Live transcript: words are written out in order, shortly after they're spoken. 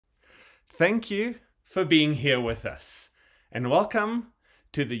Thank you for being here with us, and welcome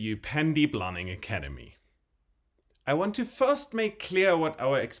to the UPenn Deep Learning Academy. I want to first make clear what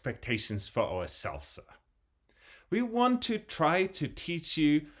our expectations for ourselves are. We want to try to teach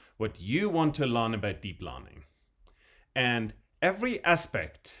you what you want to learn about deep learning. And every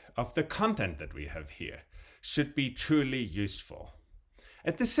aspect of the content that we have here should be truly useful.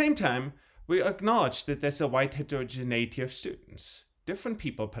 At the same time, we acknowledge that there's a wide heterogeneity of students. Different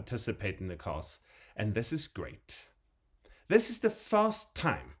people participate in the course, and this is great. This is the first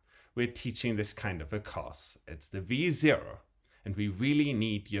time we're teaching this kind of a course. It's the V0, and we really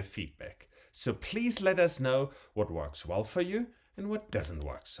need your feedback. So please let us know what works well for you and what doesn't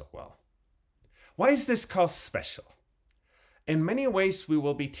work so well. Why is this course special? In many ways, we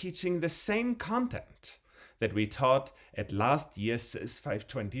will be teaching the same content that we taught at last year's SIS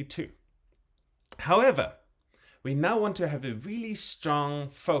 522. However, we now want to have a really strong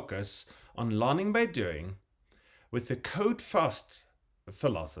focus on learning by doing with the code-first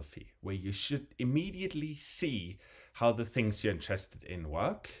philosophy, where you should immediately see how the things you're interested in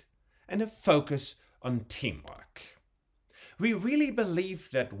work, and a focus on teamwork. We really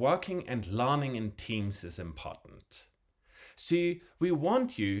believe that working and learning in teams is important. So we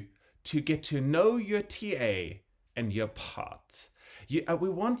want you to get to know your TA and your part. We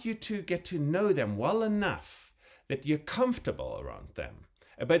want you to get to know them well enough that you're comfortable around them,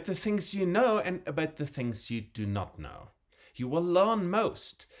 about the things you know and about the things you do not know. You will learn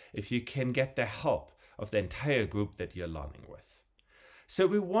most if you can get the help of the entire group that you're learning with. So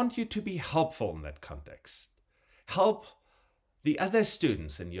we want you to be helpful in that context. Help the other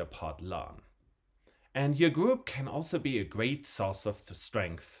students in your part learn. And your group can also be a great source of the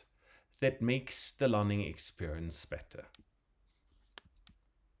strength that makes the learning experience better.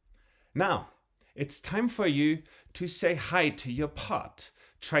 Now, it's time for you to say hi to your part.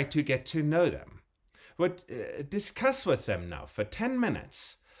 Try to get to know them. Discuss with them now for 10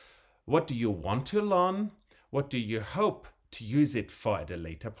 minutes. What do you want to learn? What do you hope to use it for at a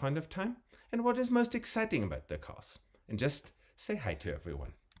later point of time? And what is most exciting about the course? And just say hi to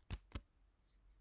everyone.